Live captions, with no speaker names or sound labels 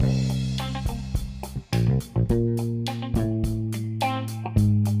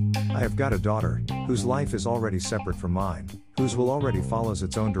I've got a daughter, whose life is already separate from mine, whose will already follows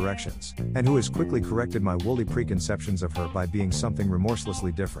its own directions, and who has quickly corrected my woolly preconceptions of her by being something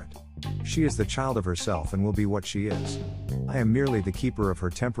remorselessly different. She is the child of herself and will be what she is. I am merely the keeper of her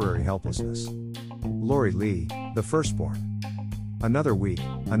temporary helplessness. Lori Lee, the firstborn. Another week,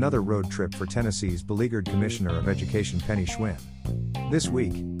 another road trip for Tennessee's beleaguered Commissioner of Education Penny Schwinn. This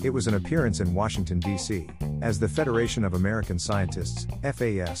week, it was an appearance in Washington, D.C., as the Federation of American Scientists,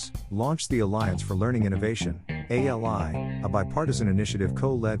 FAS, launched the Alliance for Learning Innovation, ALI, a bipartisan initiative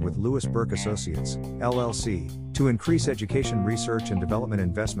co-led with Lewis Burke Associates, LLC, to increase education research and development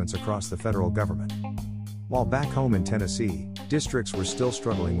investments across the federal government. While back home in Tennessee, districts were still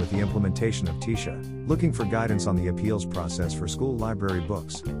struggling with the implementation of TSHA, looking for guidance on the appeals process for school library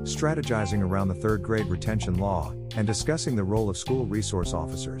books, strategizing around the third grade retention law, and discussing the role of school resource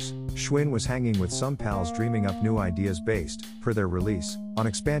officers, Schwinn was hanging with some pals dreaming up new ideas based, per their release, on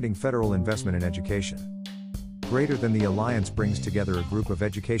expanding federal investment in education. Greater Than the Alliance brings together a group of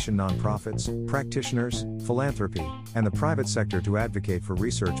education nonprofits, practitioners, philanthropy, and the private sector to advocate for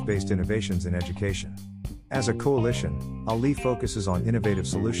research-based innovations in education. As a coalition, ALI focuses on innovative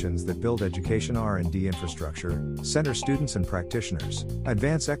solutions that build education R&D infrastructure, center students and practitioners,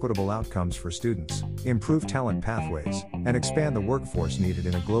 advance equitable outcomes for students, improve talent pathways, and expand the workforce needed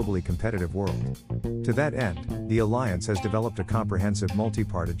in a globally competitive world. To that end, the Alliance has developed a comprehensive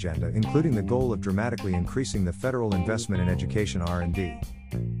multi-part agenda including the goal of dramatically increasing the federal investment in education R&D.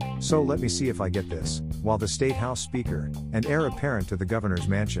 So let me see if I get this. While the State House Speaker, and heir apparent to the governor's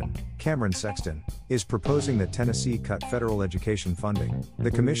mansion, Cameron Sexton, is proposing that Tennessee cut federal education funding,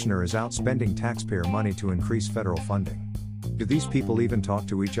 the commissioner is out spending taxpayer money to increase federal funding. Do these people even talk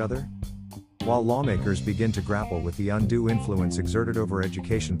to each other? While lawmakers begin to grapple with the undue influence exerted over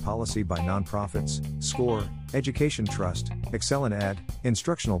education policy by nonprofits, SCORE, Education Trust, ExcelinEd,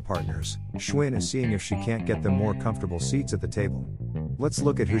 instructional partners, Schwinn is seeing if she can't get them more comfortable seats at the table. Let's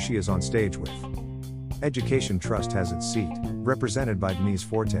look at who she is on stage with. Education Trust has its seat, represented by Denise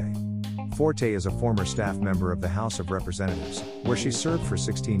Forte. Forte is a former staff member of the House of Representatives, where she served for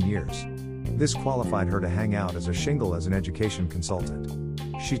 16 years. This qualified her to hang out as a shingle as an education consultant.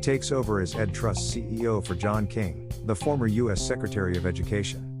 She takes over as Ed Trust CEO for John King, the former U.S. Secretary of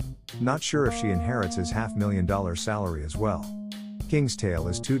Education. Not sure if she inherits his $500,000 salary as well. King's tale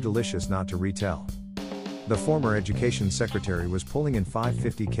is too delicious not to retell. The former education secretary was pulling in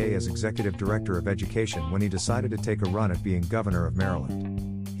 $550K as executive director of education when he decided to take a run at being governor of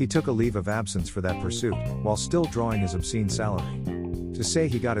Maryland. He took a leave of absence for that pursuit, while still drawing his obscene salary. To say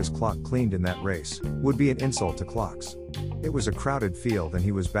he got his clock cleaned in that race would be an insult to clocks. It was a crowded field and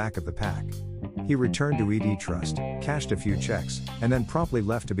he was back of the pack. He returned to ED Trust, cashed a few checks, and then promptly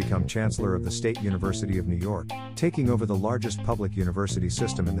left to become Chancellor of the State University of New York, taking over the largest public university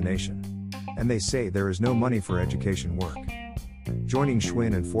system in the nation. And they say there is no money for education work. Joining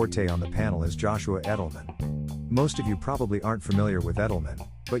Schwinn and Forte on the panel is Joshua Edelman. Most of you probably aren't familiar with Edelman,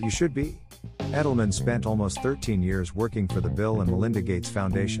 but you should be. Edelman spent almost 13 years working for the Bill and Melinda Gates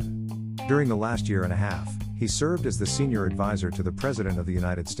Foundation. During the last year and a half, he served as the senior advisor to the President of the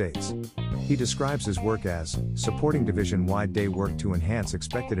United States. He describes his work as supporting division-wide day work to enhance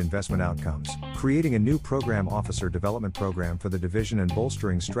expected investment outcomes, creating a new program officer development program for the division and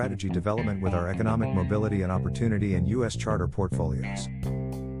bolstering strategy development with our economic mobility and opportunity and U.S. charter portfolios.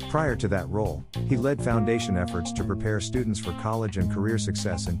 Prior to that role, he led foundation efforts to prepare students for college and career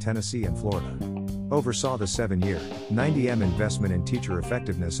success in Tennessee and Florida. Oversaw the 7-year, $90M investment in teacher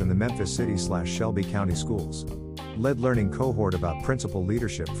effectiveness in the Memphis City/Shelby County schools. Led learning cohort about principal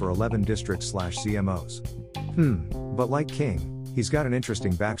leadership for 11 districts/CMOs. But like King, he's got an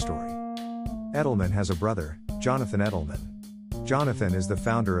interesting backstory. Edelman has a brother, Jonathan Edelman. Jonathan is the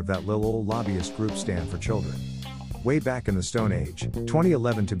founder of that little old lobbyist group Stand for Children. Way back in the Stone Age,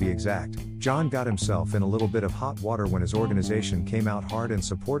 2011 to be exact, John got himself in a little bit of hot water when his organization came out hard in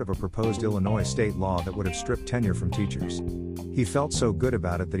support of a proposed Illinois state law that would have stripped tenure from teachers. He felt so good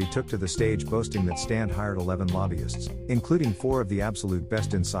about it that he took to the stage boasting that Stand hired 11 lobbyists, including 4 of the absolute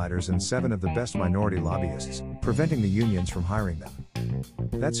best insiders and 7 of the best minority lobbyists, preventing the unions from hiring them.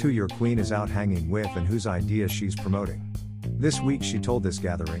 That's who your queen is out hanging with and whose ideas she's promoting. This week she told this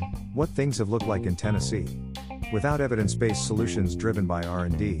gathering what things have looked like in Tennessee. Without evidence-based solutions driven by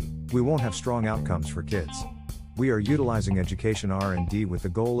R&D, we won't have strong outcomes for kids. We are utilizing education R&D with the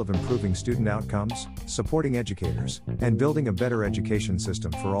goal of improving student outcomes, supporting educators, and building a better education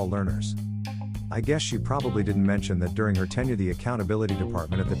system for all learners. I guess she probably didn't mention that during her tenure the accountability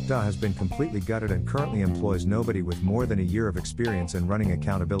department at the DA has been completely gutted and currently employs nobody with more than a year of experience in running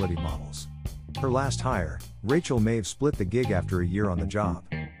accountability models. Her last hire, Rachel Mave, split the gig after a year on the job.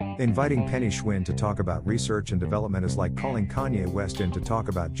 Inviting Penny Schwinn to talk about research and development is like calling Kanye West in to talk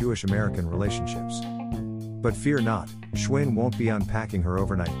about Jewish-American relationships. But fear not, Schwinn won't be unpacking her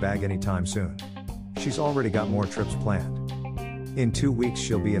overnight bag anytime soon. She's already got more trips planned. In 2 weeks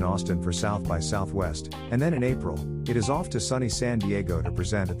she'll be in Austin for South by Southwest, and then in April, it is off to sunny San Diego to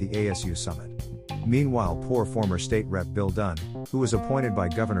present at the ASU Summit. Meanwhile, poor former State Rep Bill Dunn, who was appointed by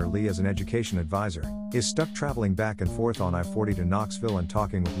Governor Lee as an education advisor, is stuck traveling back and forth on I-40 to Knoxville and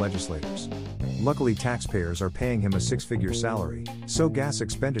talking with legislators. Luckily, taxpayers are paying him a six-figure salary, so gas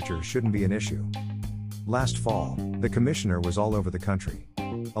expenditures shouldn't be an issue. Last fall, the commissioner was all over the country.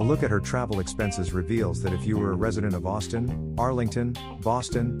 A look at her travel expenses reveals that if you were a resident of Austin, Arlington,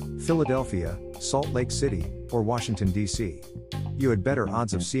 Boston, Philadelphia, Salt Lake City, or Washington, D.C., you had better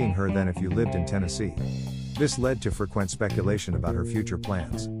odds of seeing her than if you lived in Tennessee. This led to frequent speculation about her future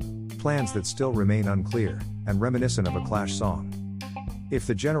plans. Plans that still remain unclear, and reminiscent of a Clash song. If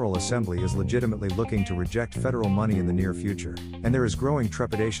the General Assembly is legitimately looking to reject federal money in the near future, and there is growing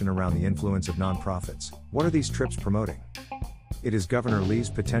trepidation around the influence of nonprofits, what are these trips promoting? It is Governor Lee's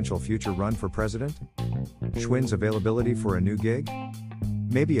potential future run for president? Schwinn's availability for a new gig?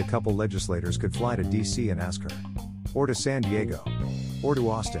 Maybe a couple legislators could fly to D.C. and ask her. Or to San Diego. Or to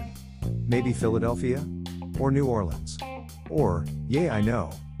Austin. Maybe Philadelphia? Or New Orleans. Or, I know,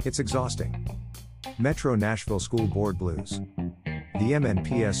 it's exhausting. Metro Nashville School Board Blues. The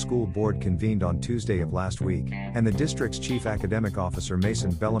MNPS School Board convened on Tuesday of last week, and the district's chief academic officer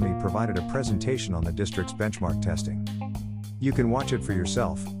Mason Bellamy provided a presentation on the district's benchmark testing. You can watch it for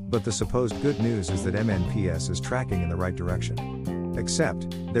yourself, but the supposed good news is that MNPS is tracking in the right direction. Except,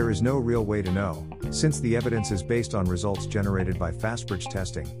 there is no real way to know, since the evidence is based on results generated by Fastbridge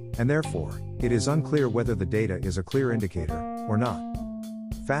testing, and therefore, it is unclear whether the data is a clear indicator, or not.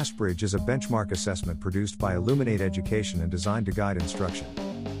 Fastbridge is a benchmark assessment produced by Illuminate Education and designed to guide instruction.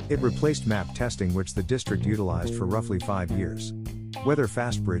 It replaced MAP testing, which the district utilized for roughly 5 years. Whether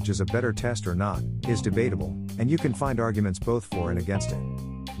Fastbridge is a better test or not, is debatable, and you can find arguments both for and against it.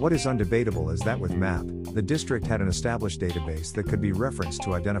 What is undebatable is that with MAP, the district had an established database that could be referenced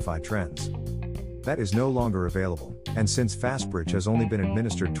to identify trends. That is no longer available, and since Fastbridge has only been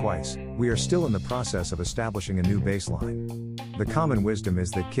administered twice, we are still in the process of establishing a new baseline. The common wisdom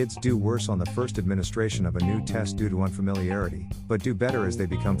is that kids do worse on the first administration of a new test due to unfamiliarity, but do better as they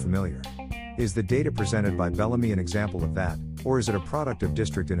become familiar. Is the data presented by Bellamy an example of that, or is it a product of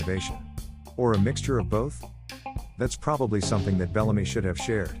district innovation? Or a mixture of both? That's probably something that Bellamy should have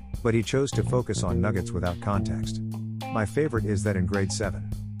shared, but he chose to focus on nuggets without context. My favorite is that in grade 7.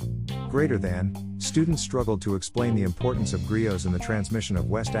 Greater than, students struggled to explain the importance of griots in the transmission of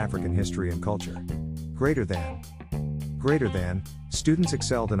West African history and culture. Greater than, students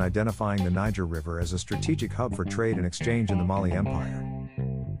excelled in identifying the Niger River as a strategic hub for trade and exchange in the Mali Empire.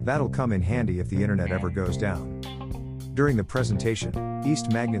 That'll come in handy if the internet ever goes down. During the presentation,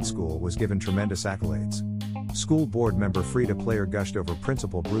 East Magnet School was given tremendous accolades. School board member Frida Player gushed over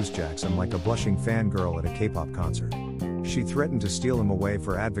Principal Bruce Jackson like a blushing fangirl at a K-pop concert. She threatened to steal him away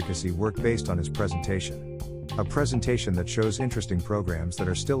for advocacy work based on his presentation. A presentation that shows interesting programs that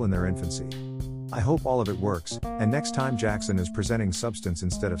are still in their infancy. I hope all of it works, and next time Jackson is presenting substance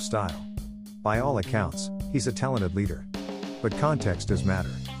instead of style. By all accounts, he's a talented leader. But context does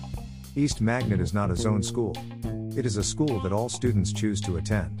matter. East Magnet is not a zone school. It is a school that all students choose to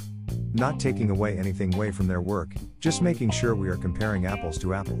attend. Not taking anything away from their work, just making sure we are comparing apples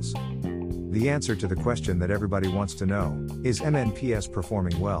to apples. The answer to the question that everybody wants to know, is MNPS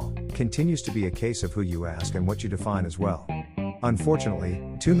performing well, continues to be a case of who you ask and what you define as well. Unfortunately,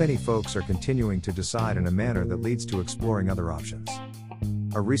 too many folks are continuing to decide in a manner that leads to exploring other options.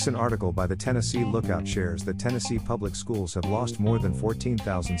 A recent article by the Tennessee Lookout shares that Tennessee public schools have lost more than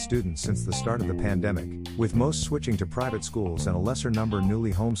 14,000 students since the start of the pandemic, with most switching to private schools and a lesser number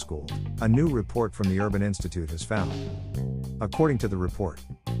newly homeschooled, a new report from the Urban Institute has found. According to the report,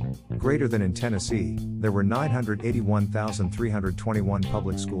 greater than in Tennessee, there were 981,321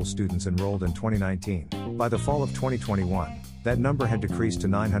 public school students enrolled in 2019. By the fall of 2021, that number had decreased to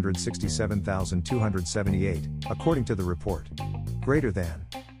 967,278, according to the report. Greater than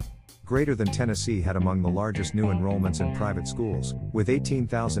Tennessee had among the largest new enrollments in private schools, with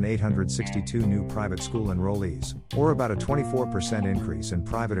 18,862 new private school enrollees, or about a 24% increase in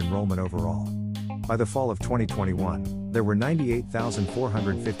private enrollment overall. By the fall of 2021, there were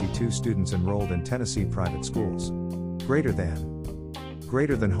 98,452 students enrolled in Tennessee private schools. Greater than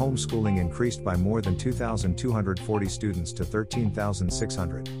homeschooling increased by more than 2,240 students to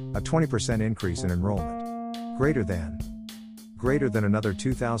 13,600, a 20% increase in enrollment. Greater than another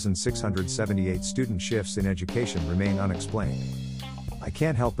 2,678 student shifts in education remain unexplained. I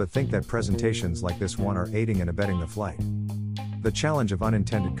can't help but think that presentations like this one are aiding and abetting the flight. The challenge of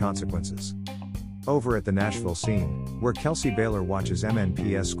unintended consequences. Over at the Nashville scene, where Kelsey Baylor watches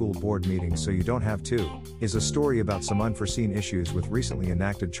MNPS school board meetings so you don't have to, is a story about some unforeseen issues with recently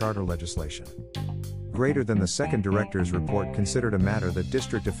enacted charter legislation. Greater than the second director's report considered a matter that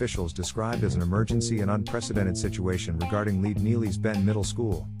district officials described as an emergency and unprecedented situation regarding Lead Neely's Bend Middle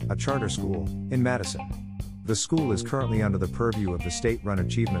School, a charter school, in Madison. The school is currently under the purview of the state-run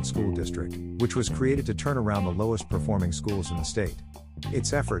Achievement School District, which was created to turn around the lowest performing schools in the state.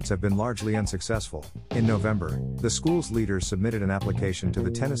 Its efforts have been largely unsuccessful. In November, the school's leaders submitted an application to the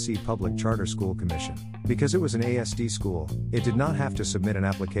Tennessee Public Charter School Commission. Because it was an ASD school, it did not have to submit an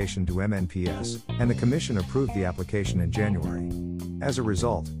application to MNPS, and the commission approved the application in January. As a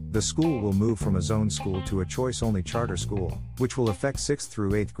result, the school will move from a zone school to a choice-only charter school, which will affect 6th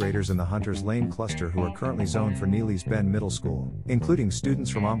through 8th graders in the Hunters Lane cluster who are currently zoned for Neely's Bend Middle School, including students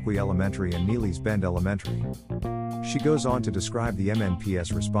from Umpqua Elementary and Neely's Bend Elementary. She goes on to describe the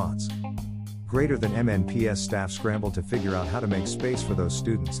MNPS response. Greater than MNPS staff scrambled to figure out how to make space for those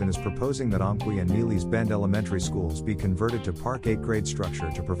students and is proposing that Umpqua and Neely's Bend Elementary schools be converted to Park 8 grade structure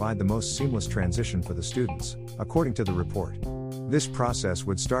to provide the most seamless transition for the students, according to the report. This process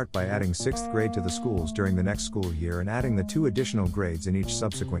would start by adding 6th grade to the schools during the next school year and adding the 2 additional grades in each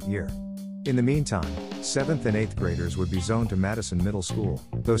subsequent year. In the meantime, 7th and 8th graders would be zoned to Madison Middle School,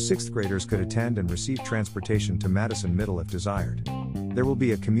 though 6th graders could attend and receive transportation to Madison Middle if desired. There will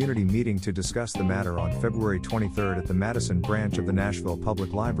be a community meeting to discuss the matter on February 23 at the Madison branch of the Nashville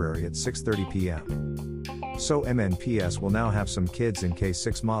Public Library at 6:30 p.m. So MNPS will now have some kids in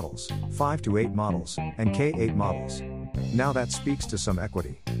K6 models, 5 to 8 models, and K8 models. Now that speaks to some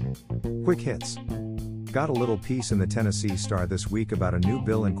equity. Quick hits. Got a little piece in the Tennessee Star this week about a new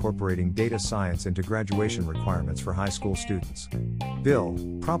bill incorporating data science into graduation requirements for high school students. Bill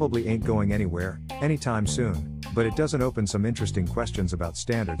probably ain't going anywhere anytime soon, but it doesn't open some interesting questions about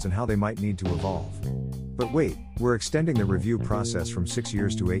standards and how they might need to evolve. But wait, we're extending the review process from 6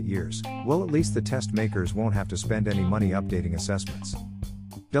 years to 8 years. Well, at least the test makers won't have to spend any money updating assessments.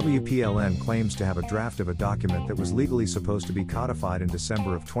 WPLN claims to have a draft of a document that was legally supposed to be codified in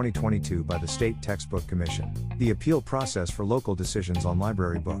December of 2022 by the State Textbook Commission, the appeal process for local decisions on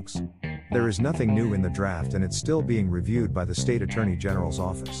library books. There is nothing new in the draft and it's still being reviewed by the State Attorney General's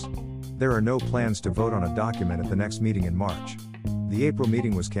office. There are no plans to vote on a document at the next meeting in March. The April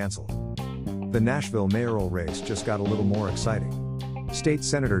meeting was canceled. The Nashville mayoral race just got a little more exciting. State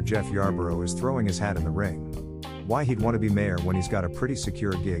Senator Jeff Yarborough is throwing his hat in the ring. Why he'd want to be mayor when he's got a pretty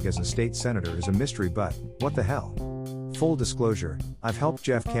secure gig as a state senator is a mystery, but what the hell? Full disclosure, I've helped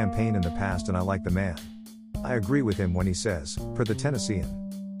Jeff campaign in the past and I like the man. I agree with him when he says, per the Tennessean,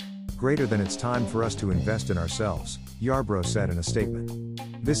 greater than it's time for us to invest in ourselves, Yarborough said in a statement.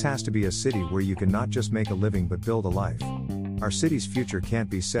 This has to be a city where you can not just make a living but build a life. Our city's future can't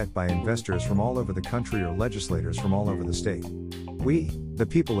be set by investors from all over the country or legislators from all over the state. We, the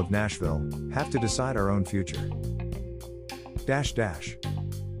people of Nashville, have to decide our own future.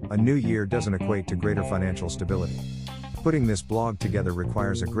 A new year doesn't equate to greater financial stability. Putting this blog together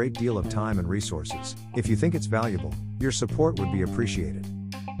requires a great deal of time and resources. If you think it's valuable, your support would be appreciated.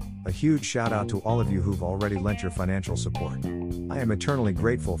 A huge shout out to all of you who've already lent your financial support. I am eternally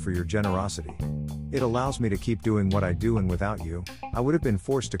grateful for your generosity. It allows me to keep doing what I do, and without you, I would have been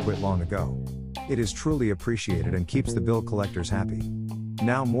forced to quit long ago. It is truly appreciated and keeps the bill collectors happy.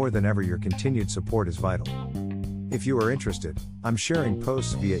 Now more than ever, your continued support is vital. If you are interested, I'm sharing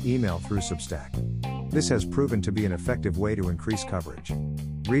posts via email through Substack. This has proven to be an effective way to increase coverage.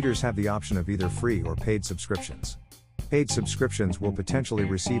 Readers have the option of either free or paid subscriptions. Paid subscriptions will potentially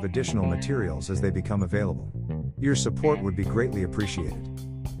receive additional materials as they become available. Your support would be greatly appreciated.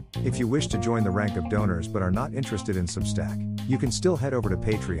 If you wish to join the rank of donors but are not interested in Substack, you can still head over to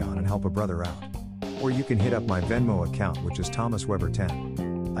Patreon and help a brother out. Or you can hit up my Venmo account, which is Thomas Weber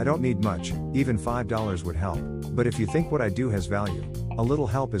 10. I don't need much, even $5 would help, but if you think what I do has value, a little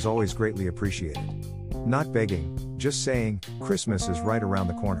help is always greatly appreciated. Not begging, just saying, Christmas is right around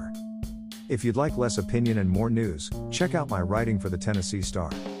the corner. If you'd like less opinion and more news, check out my writing for the Tennessee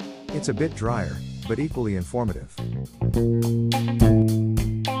Star. It's a bit drier, but equally informative.